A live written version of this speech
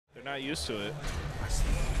They're not used to it.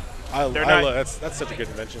 That's such a good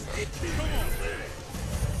invention.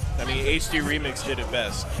 I mean, HD Remix did it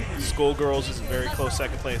best. Schoolgirls is a very close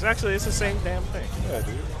second place. Actually, it's the same damn thing. Yeah,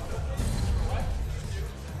 dude.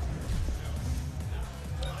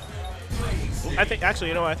 I think, actually,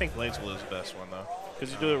 you know what? I think Bladesville is the best one, though.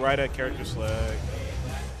 Because you do it right at character select.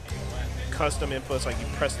 Custom inputs, like you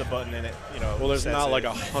press the button and it, you know. Well, there's not like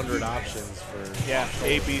 100 options for. Yeah,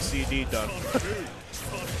 A, B, C, D, done.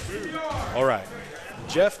 All right.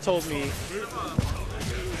 Jeff told me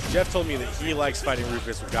that he likes fighting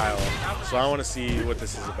Rufus with Guile, so I want to see what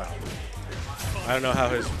this is about. I don't know how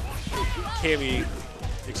his Cammy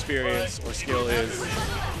experience or skill is,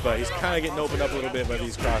 but he's kind of getting opened up a little bit by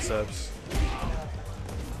these cross-ups.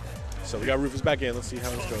 So we got Rufus back in. Let's see how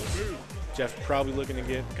this goes. Jeff probably looking to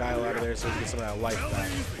get Guile out of there so he can get some of that life back.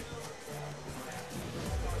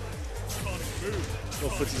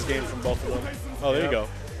 Little footsies game from both of them. Oh, there you go.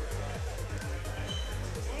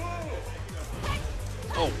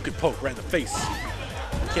 Oh, good poke right in the face.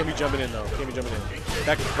 Can't be jumping in, though. Can't be jumping in.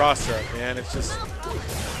 That cross-up, man. It's just,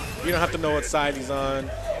 you don't have to know what side he's on.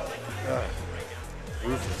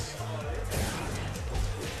 Rufus.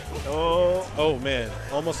 Oh, man.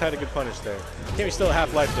 Almost had a good punish there. Cammy still at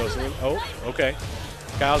half life, though. So okay.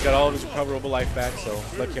 Kyle's got all of his recoverable life back, so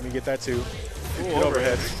let Cammy get that, too. Good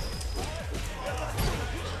overhead.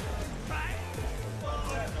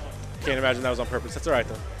 Can't imagine that was on purpose. That's all right,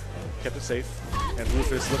 though. Kept it safe. And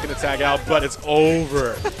Rufus looking to tag out, but it's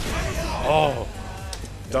over. Oh.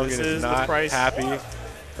 Duncan is not happy.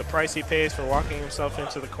 The price he pays for walking himself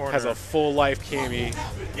into the corner. Has a full life Cammy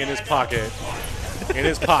in his pocket. In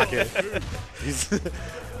his pocket. This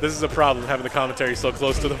is a problem, having the commentary so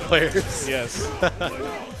close to the players. Yes.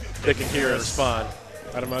 They can hear and respond.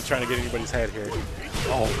 I'm not trying to get anybody's head here.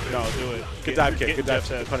 Oh, no, do it. Good dive kick. Good dive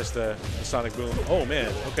to punish the Sonic Boom. Oh,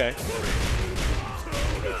 man. Okay.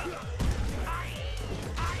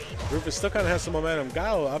 Rufus still kind of has some momentum.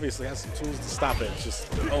 Guile obviously has some tools to stop it. It's just,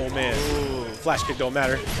 oh, man. Ooh. Flash kick don't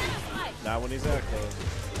matter. Not when he's that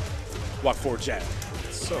close. Walk forward jab.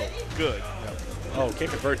 So good. Yep. Oh, can't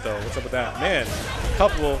convert, though. What's up with that? Man, a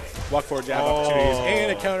couple walk forward jab opportunities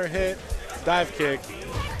and a counter hit. Dive kick.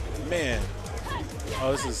 Man.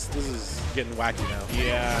 Oh, this is getting wacky now.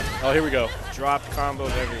 Yeah. Oh, here we go. Dropped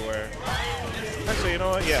combos everywhere. Actually, you know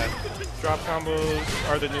what? Yeah. Drop combos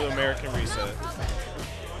are the new American reset.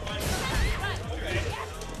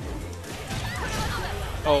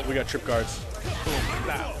 Oh, we got trip guards.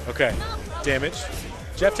 Okay. Damage.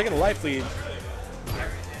 Jeff taking a life lead.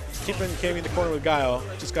 Keeping Cammy in the corner with Guile.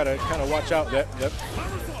 Just got to kind of watch out. Yep.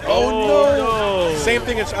 Oh, no. Same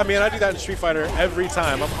thing. I mean, I do that in Street Fighter every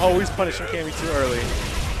time. I'm always punishing Cammy too early.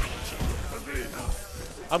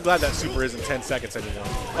 I'm glad that super isn't 10 seconds anymore.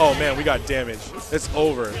 Oh, man, we got damage. It's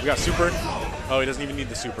over. We got super. Oh, he doesn't even need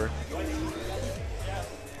the super.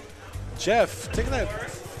 Jeff taking that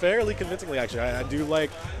fairly convincingly, actually. I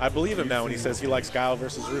believe him now when he says he likes Guile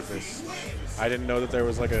versus Rufus. I didn't know that there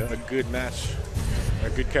was like a good match, or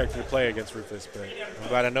a good character to play against Rufus, but I'm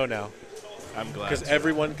glad I know now. I'm glad. Because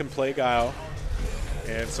everyone can play Guile,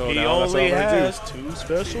 and so he now only that's what has 2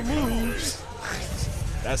 special moves.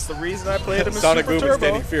 That's the reason I played him in Sonic Super Boom Turbo. and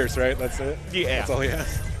Standing Fierce, right? That's it? Yeah. That's all he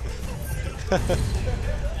has?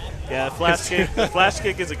 Yeah, flash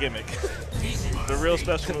kick is a gimmick. The real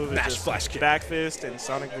special move is just flash kick. back fist and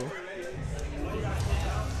Sonic Boom.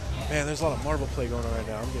 Man, there's a lot of marble play going on right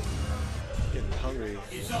now. I'm getting hungry.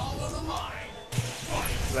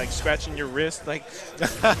 Like scratching your wrist, like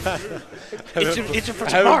itching for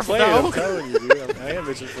some marble, I'm telling you, dude. I am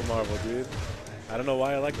itching for marble, dude. I don't know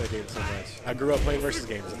why I like that game so much. I grew up playing versus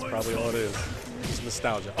games. That's probably all it is. Just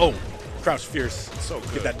nostalgia. Oh, crouch fierce. So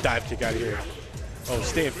good. Get that dive kick out of here. Oh,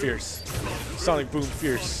 stand fierce. Sonic Boom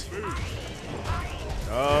fierce.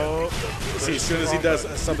 Oh. See, as soon as he does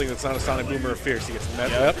something that's not a Sonic Boom or a fierce, he gets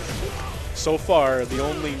met up. So far, the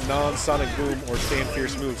only non-Sonic Boom or stand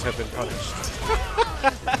fierce moves have been punished.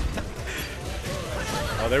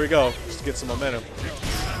 Oh, there we go. Just to get some momentum.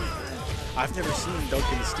 I've never seen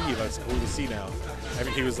Duncan Steve. That's cool to see now. I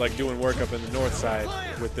mean, he was like doing work up in the north side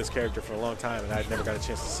with this character for a long time, and I'd never got a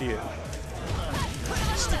chance to see it.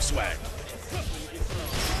 Steve swag.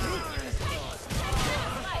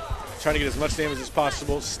 Trying to get as much damage as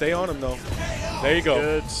possible. Stay on him, though. There you go.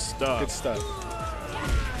 Good stuff. Good stuff.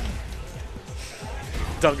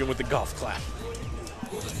 Duncan with the golf clap.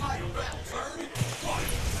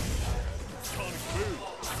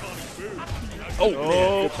 Oh,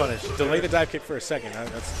 man, good punish. Delay the dive kick for a second.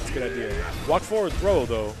 That's a good idea. Walk forward throw,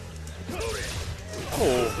 though.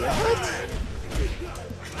 Oh, what?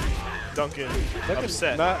 Duncan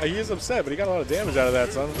upset. He is upset, but he got a lot of damage out of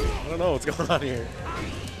that, so I don't know what's going on here.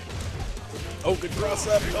 Oh, good cross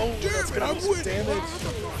up. Oh, that's going to do some damage.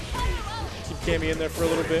 Keep Cammy in there for a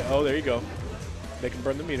little bit. Oh, there you go. They can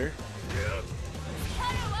burn the meter.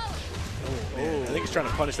 Oh, man. I think he's trying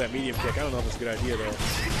to punish that medium kick. I don't know if it's a good idea, though.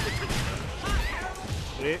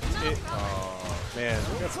 Oh, man.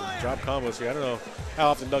 We got some drop combos here. I don't know how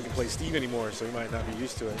often Duncan plays Steve anymore, so he might not be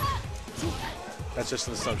used to it. That's just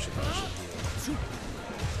an assumption.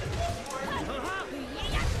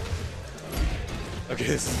 Okay,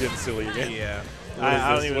 this is getting silly again. Yeah.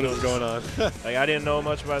 I don't even know what's going on. Like, I didn't know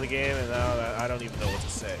much about the game, and now I don't even know what to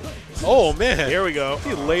say. Oh, man. Here we go.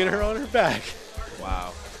 He laid her on her back.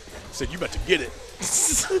 Wow. Said, you about to get it.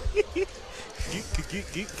 Get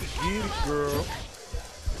it, girl.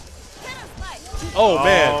 Oh,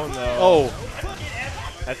 man. Oh, no. Oh.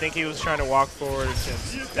 I think he was trying to walk forward. And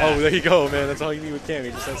oh, there you go, man. That's all you need with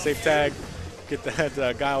Cammy. Just that safe tag. Get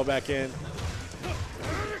that Guile back in.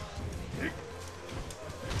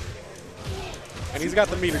 And he's got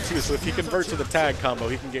the meter, too, so if he converts to the tag combo,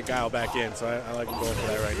 he can get Guile back in. So I like him going for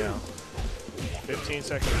that right now. 15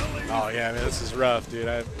 seconds. Oh, yeah, man, this is rough, dude.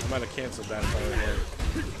 I might have canceled that if I were there.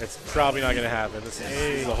 It's probably not going to happen. This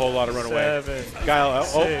is a whole lot of runaway. 7, Guile,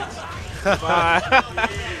 6, 5.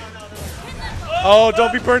 Oh,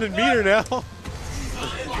 don't be burning meter now.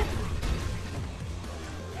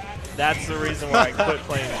 That's the reason why I quit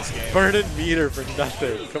playing this game. Burning meter for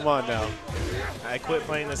nothing. Come on now. I quit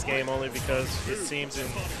playing this game only because it seems in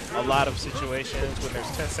a lot of situations when there's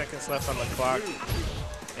 10 seconds left on the clock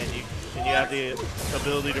and you have the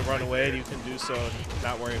ability to run away, you can do so and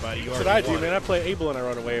not worry about it. That's what I do, man. I play Able and I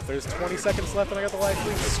run away. If there's 20 seconds left and I got the life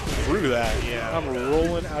lead, screw that. Yeah. I'm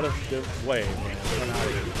rolling out of the way, man. Run out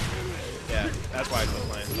of here. Yeah, that's why I quit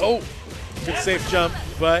playing. Oh, good safe jump,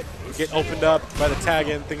 but get opened up by the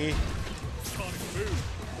tag-in thingy.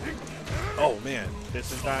 Oh, man.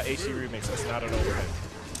 This is not HD Remix. It's not an overhead.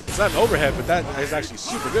 It's not an overhead, but that is actually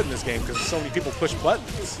super good in this game because so many people push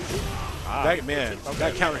buttons. That, man,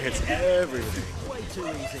 that counter hits everything.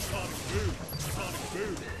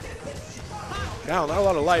 Now, not a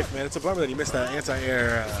lot of life, man. It's a bummer that he missed that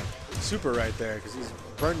anti-air super right there because he's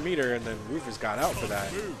burned meter and then Rufus got out for that.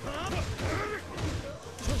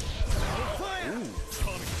 Ooh.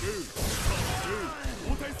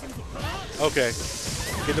 Okay.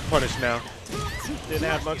 Get the punish now. Didn't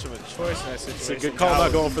have much of a choice in that situation. It's a good call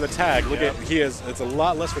not going for the tag. Look at it's a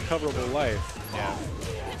lot less recoverable life. Yeah.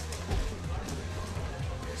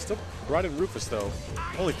 Still brought in Rufus though.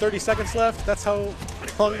 Only 30 seconds left. That's how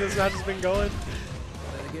long this match has been going.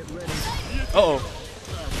 Uh-oh.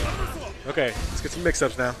 Okay, let's get some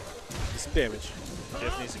mix-ups now. Get some damage.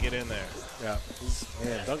 Jeff needs to get in there. Yeah.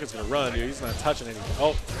 Man, Duncan's gonna run, dude. He's not touching anything.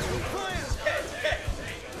 Oh.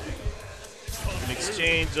 An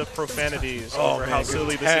exchange of profanities over how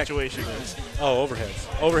silly the situation is. Oh, overheads.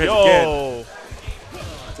 Overheads again.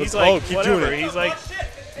 He's like, keep whatever. doing it. He's like,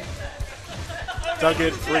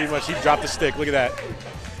 Duncan, pretty much, he dropped the stick. Look at that.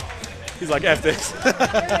 He's like, F this.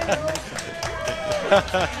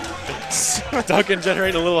 Duncan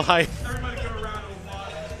generating a little hype.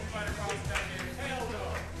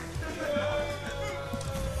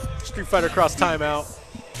 Street Fighter Cross timeout.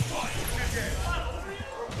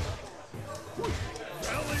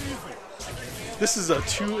 This is a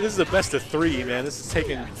best of 3, man. This is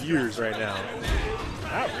taking years right now.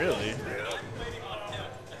 not really.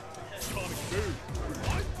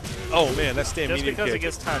 Oh man, that's damn Just medium because kick. it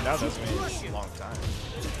gets timed out doesn't mean it's a long time.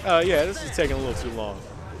 Yeah, this is taking a little too long.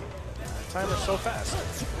 Timer's so fast.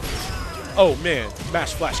 Oh man,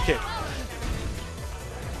 mash flash kick.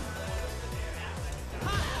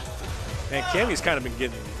 And Cammy's kind of been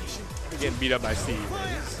getting beat up by Steve.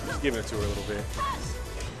 He's giving it to her a little bit.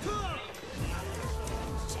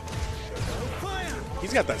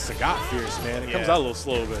 He's got that Sagat fierce, man. It comes out a little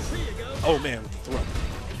slow, but oh man, throw.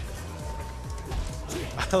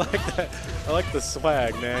 I like that. I like the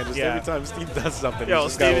swag, man. Just every time Steve does something, yo,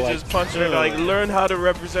 he's Steve is like, just punching her like, learn how to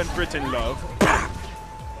represent Britain, love.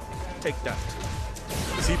 Take that.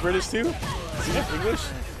 Is he British too? Is he English?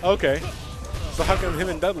 Okay. So how come him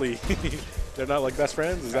and Dudley, they're not like best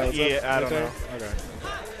friends? Is that what's up? I don't know. Okay.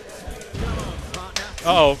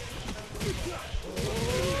 Uh-oh.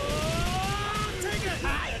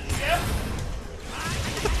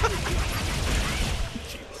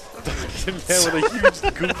 Man with a huge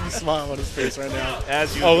goofy smile on his face right now.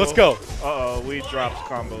 As usual. Oh, let's go. Uh-oh, we dropped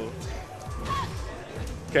combo.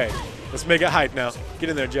 Okay, let's make it hype now. Get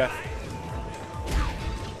in there, Jeff.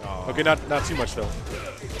 Oh. Okay, not too much though.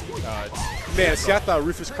 Man, see, I thought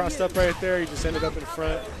Rufus crossed up right there. He just ended up in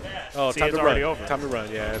front. Oh, See, time it's to already run. over. Time to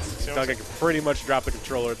run. Yeah, it's Duncan can pretty much drop the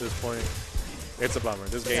controller at this point. It's a bummer.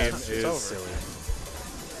 This game is over. silly.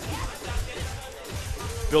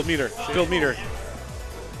 Build meter. Build meter.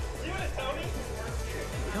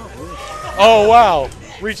 Oh, wow.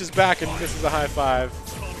 Reaches back and misses a high five.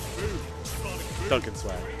 Duncan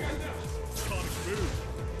swag.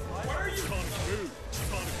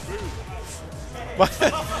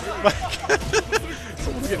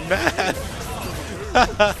 Someone's getting mad.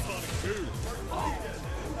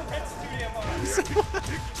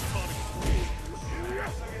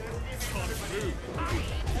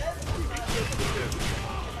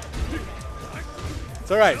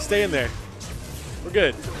 It's all right. Stay in there. We're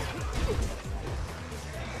good.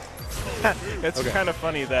 It's kind of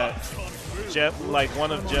funny that Jeff, like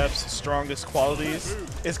one of Jeff's strongest qualities,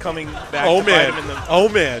 is coming back to fight him in the. Oh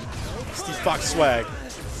man, Steve Fox swag.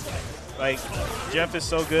 Like Jeff is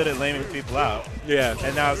so good at laming people out. Yeah.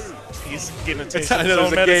 And now he's getting a taste It's of his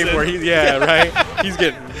own a medicine. game where he's right. He's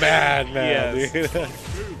getting mad, Yes. dude.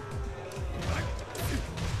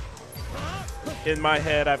 In my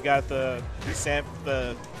head, I've got the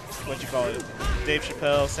what you call it, Dave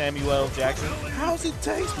Chappelle, Samuel Jackson. How's it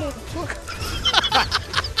taste, motherfucker?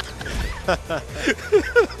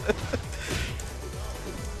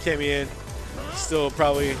 Cammy in, still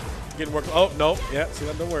probably getting work. Oh no, yeah, see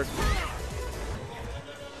that don't work.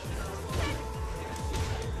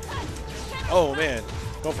 Oh man,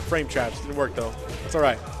 going for frame traps, didn't work though. That's all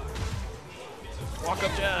right. Walk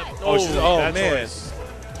up jab. Oh bad man. choice.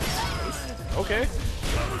 Okay.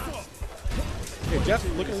 Hey, Jeff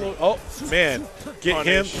looking a little. Oh man, get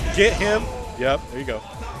Punish. him, get him. Yep, there you go.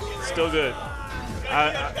 Still good.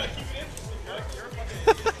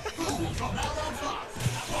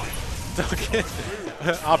 Duncan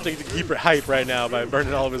opting to keep it hype right now by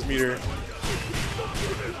burning all of his meter.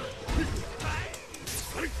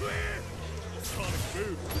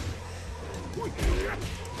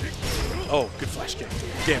 Oh, good flash kick.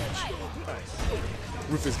 Damage.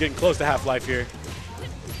 Rufus getting close to half-life here.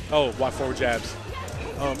 Oh, wide forward jabs.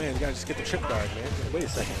 Oh, man, you got to just get the trip guard, man. Wait a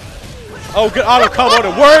second. Oh, good auto combo.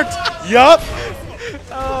 It worked. Yup.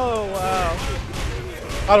 Oh,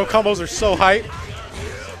 wow. Auto combos are so hype.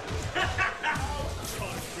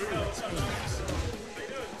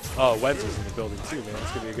 Oh, Wenzel's in the building, too, man.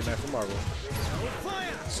 It's going to be a good night for Marvel.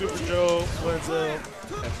 Super Joe Wenzel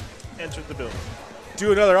entered the building.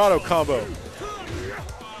 Do another auto combo.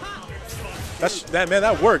 Man,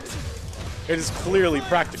 that worked. It is clearly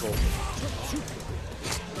practical.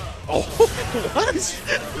 Oh, what?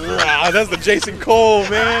 Wow, that's the Jason Cole,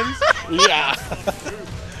 man. Yeah.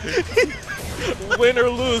 Win or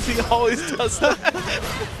lose, he always does that.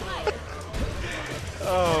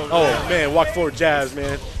 Oh, man, walk forward jabs,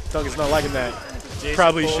 man. Duncan's not liking that. Jason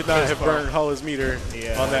Probably Cole should not have fist burned Hollis meter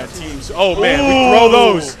Yeah. on that team. Oh, man, we throw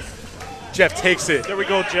those. Jeff takes it. There we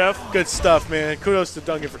go, Jeff. Good stuff, man. Kudos to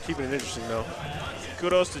Duncan for keeping it interesting, though.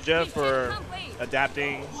 Kudos to Jeff for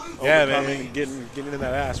adapting, Yeah, overcoming. man, getting in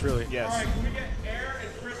that ass, really. Yes.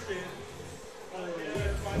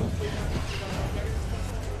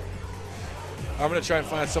 I'm going to try and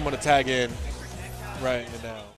find someone to tag in right now.